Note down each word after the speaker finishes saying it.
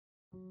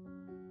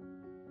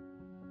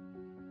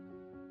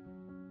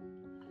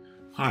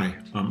Hi,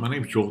 my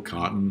name is Joel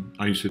Cotton.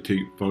 I used to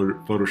teach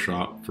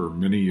Photoshop for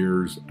many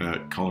years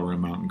at Colorado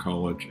Mountain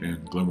College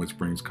in Glenwood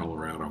Springs,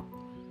 Colorado.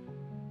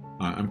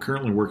 I'm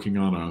currently working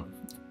on a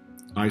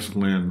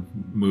Iceland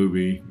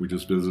movie. We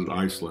just visited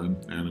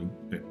Iceland, and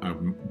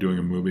I'm doing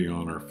a movie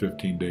on our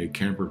 15-day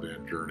camper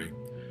van journey.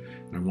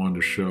 And I wanted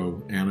to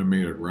show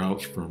animated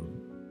routes from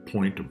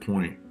point to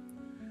point.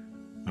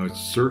 I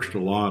searched a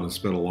lot and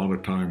spent a lot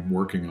of time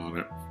working on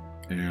it,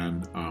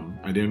 and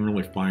I didn't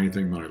really find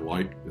anything that I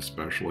liked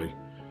especially.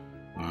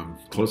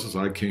 Closest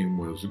I came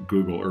was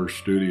Google Earth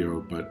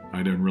Studio, but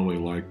I didn't really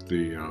like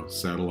the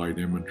satellite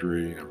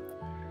imagery, and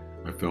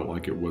I felt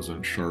like it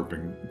wasn't sharp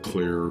and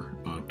clear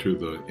to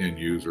the end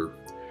user.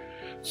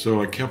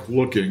 So I kept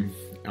looking,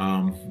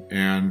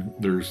 and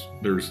there's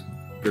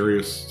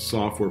various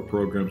software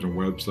programs and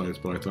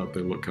websites, but I thought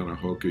they looked kind of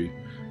hokey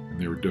and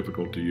they were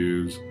difficult to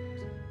use.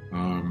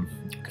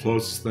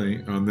 Closest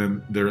thing, and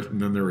then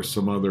there were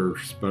some other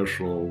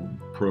special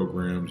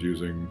programs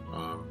using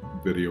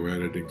video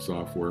editing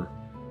software.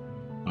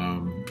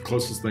 The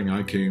closest thing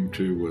I came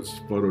to was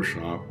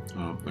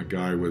Photoshop. A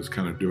guy was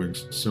kind of doing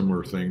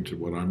similar thing to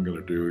what I'm going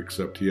to do,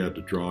 except he had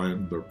to draw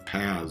in the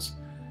paths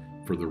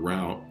for the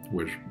route,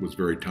 which was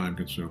very time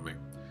consuming.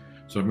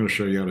 So I'm going to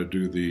show you how to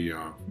do the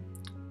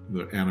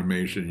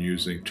animation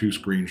using two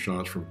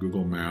screenshots from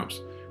Google Maps,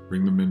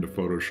 bring them into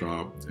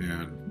Photoshop,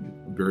 and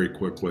very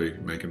quickly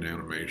make an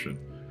animation.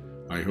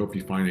 I hope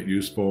you find it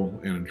useful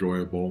and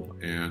enjoyable,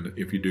 and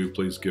if you do,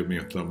 please give me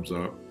a thumbs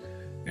up,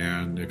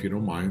 and if you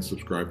don't mind,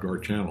 subscribe to our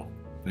channel.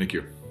 Thank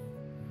you.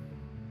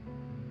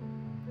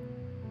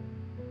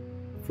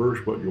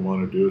 First, what you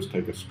want to do is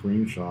take a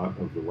screenshot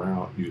of the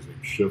route using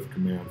Shift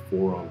Command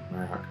 4 on a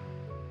Mac.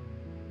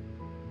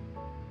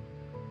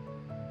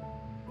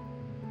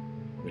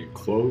 Then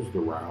close the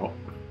route.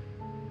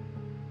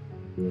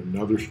 Do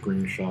another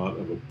screenshot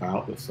of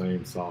about the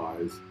same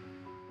size.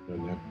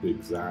 Doesn't have to be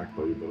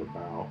exactly, but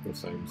about the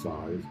same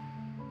size.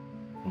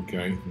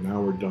 Okay,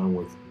 now we're done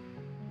with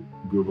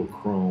Google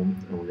Chrome,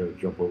 and we're going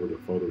to jump over to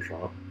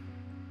Photoshop.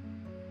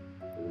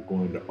 We're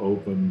going to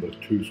open the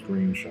two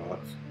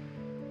screenshots.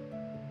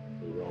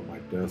 So they're on my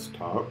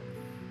desktop.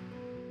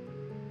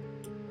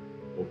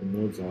 Open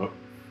those up.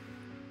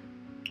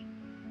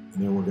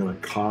 And then we're going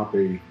to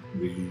copy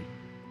the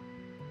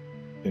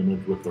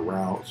image with the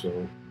route.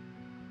 So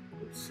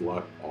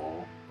select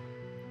all.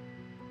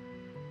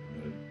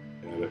 And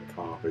edit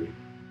copy.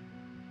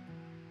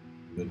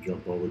 And then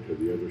jump over to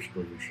the other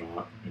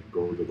screenshot and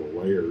go to the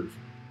layers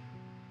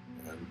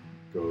and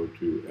go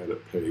to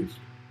edit paste.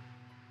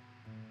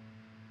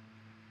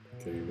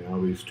 Okay, now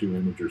these two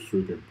images are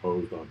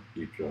superimposed on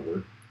each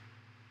other.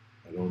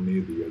 I don't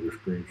need the other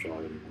screenshot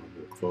anymore. I'm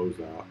going to close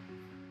out.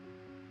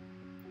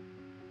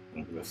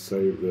 I'm going to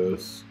save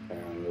this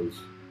as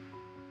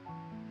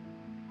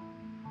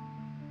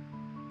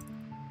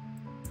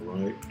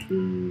right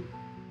to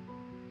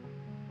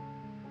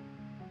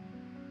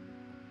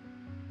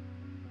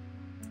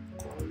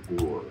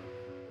door.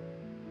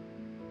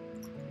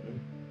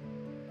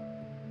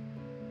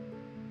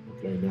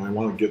 Okay, now I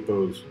want to get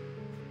those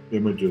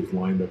images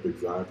lined up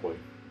exactly.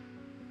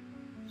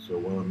 So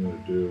what I'm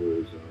going to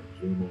do is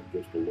zoom in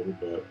just a little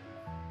bit.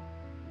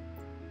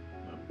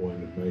 I'm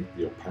going to make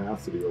the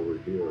opacity over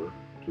here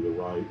to the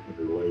right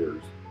under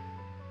layers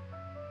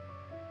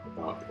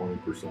about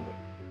 20%.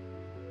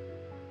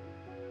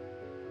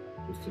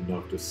 Just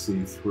enough to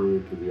see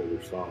through to the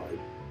other side.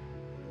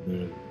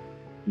 And then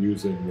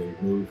using the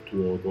move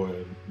tool, go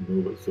ahead and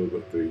move it so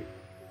that the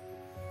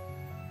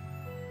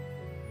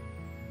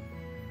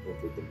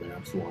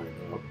maps line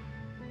up,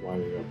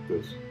 lining up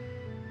this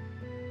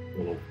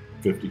little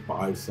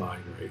 55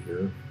 sign right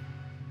here.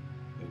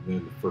 And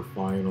then for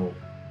final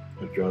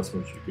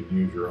adjustments, you can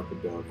use your up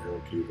and down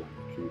arrow keys on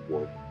your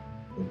keyboard.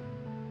 And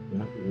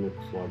that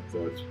looks like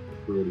that's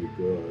pretty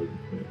good.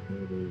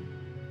 Maybe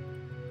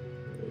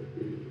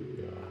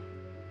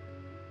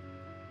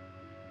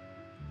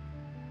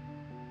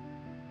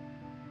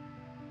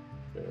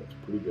okay, that's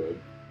pretty good.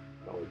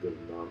 Probably good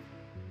enough.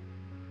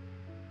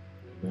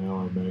 And now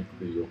I make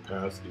the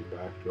opacity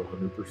back to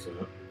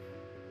 100%.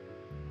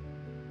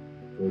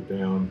 Go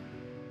down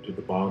to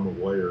the bottom of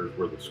layers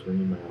where the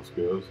screen mask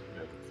is,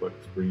 and click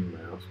screen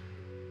mask.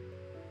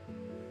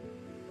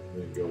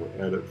 Then go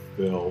edit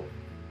fill.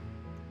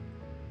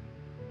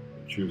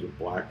 And choose a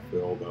black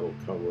fill that'll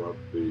cover up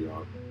the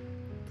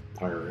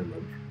entire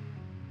image.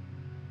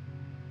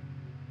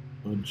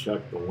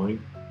 Uncheck the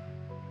link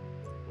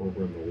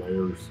over in the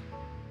layers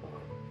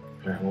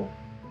panel.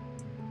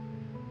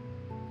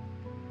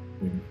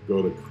 And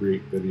go to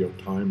create video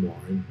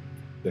timeline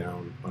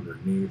down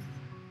underneath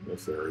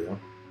this area.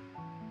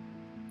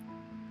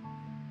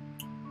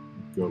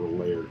 Go to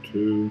layer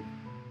 2,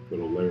 go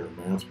to layer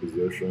mask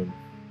position.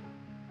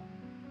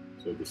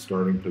 So the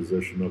starting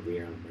position of the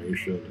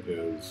animation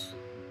is,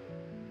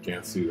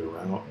 can't see the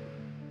route.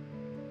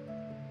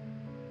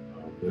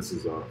 This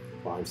is a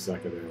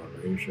 5-second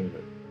animation.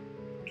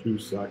 At 2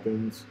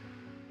 seconds,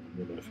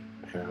 I'm going to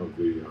have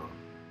the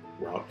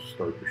route to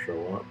start to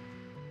show up.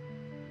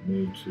 I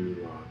need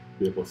to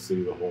be able to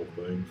see the whole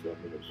thing, so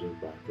I'm going to zoom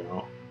back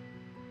out.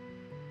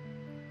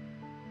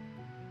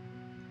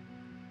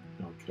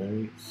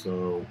 Okay,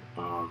 so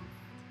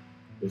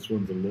this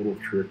one's a little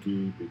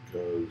tricky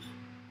because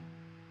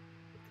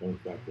it comes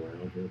back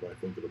around here, but I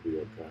think it'll be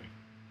okay.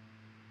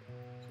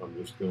 So I'm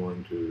just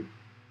going to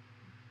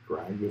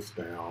drag this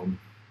down,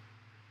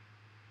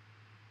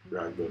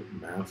 drag the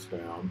mask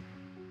down.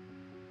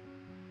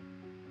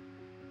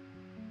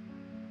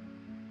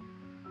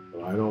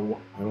 But I don't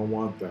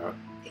want that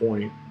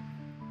point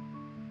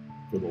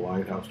for the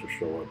lighthouse to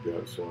show up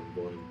yet, so I'm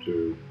going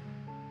to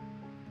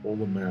pull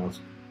the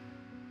mask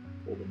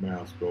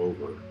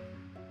over,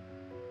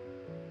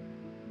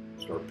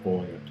 start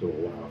pulling it to the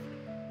left.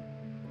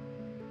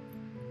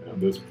 And at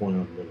this point,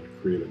 I'm going to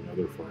create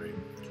another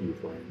frame,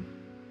 keyframe,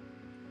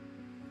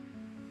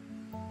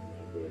 and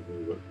I'm going to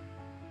move it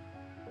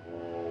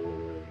all the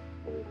way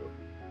over.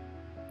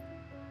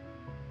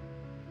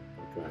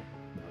 Okay,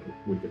 now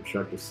we can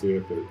check to see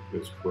if it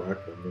is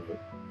correct. I'm going to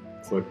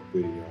click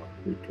the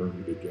return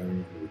to beginning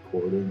of the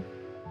recording,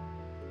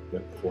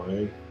 hit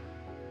play.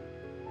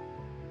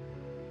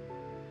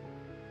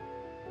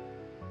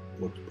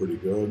 Looks pretty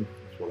good.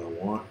 That's what I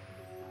want.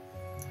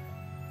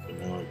 So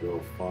now I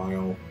go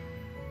File,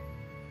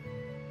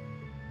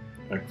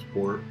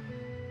 Export,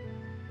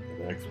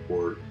 and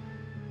export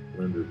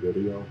render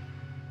video.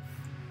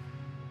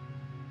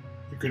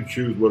 You can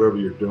choose whatever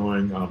you're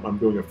doing. I'm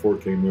doing a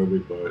 4K movie,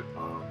 but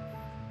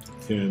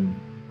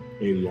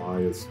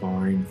 1080i is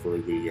fine for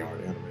the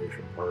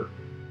animation part.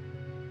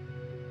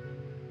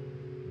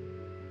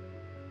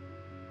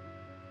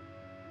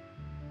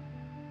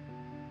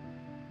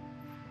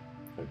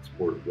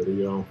 Export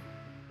video.